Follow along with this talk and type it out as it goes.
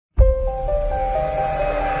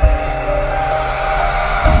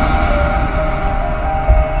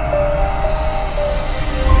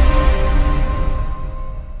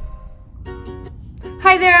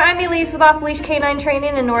ladies with Off Leash Canine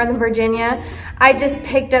Training in Northern Virginia. I just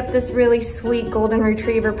picked up this really sweet golden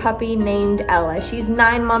retriever puppy named Ella. She's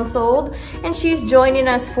 9 months old and she's joining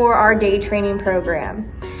us for our day training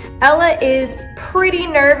program. Ella is pretty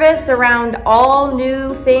nervous around all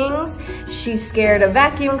new things. She's scared of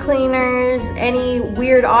vacuum cleaners, any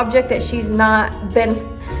weird object that she's not been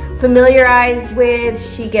familiarized with,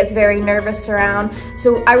 she gets very nervous around.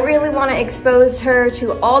 So I really want to expose her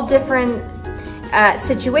to all different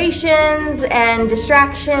situations and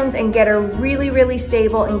distractions and get her really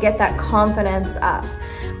stable and get that confidence up.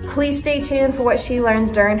 Please stay tuned for what she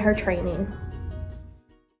learns during her training.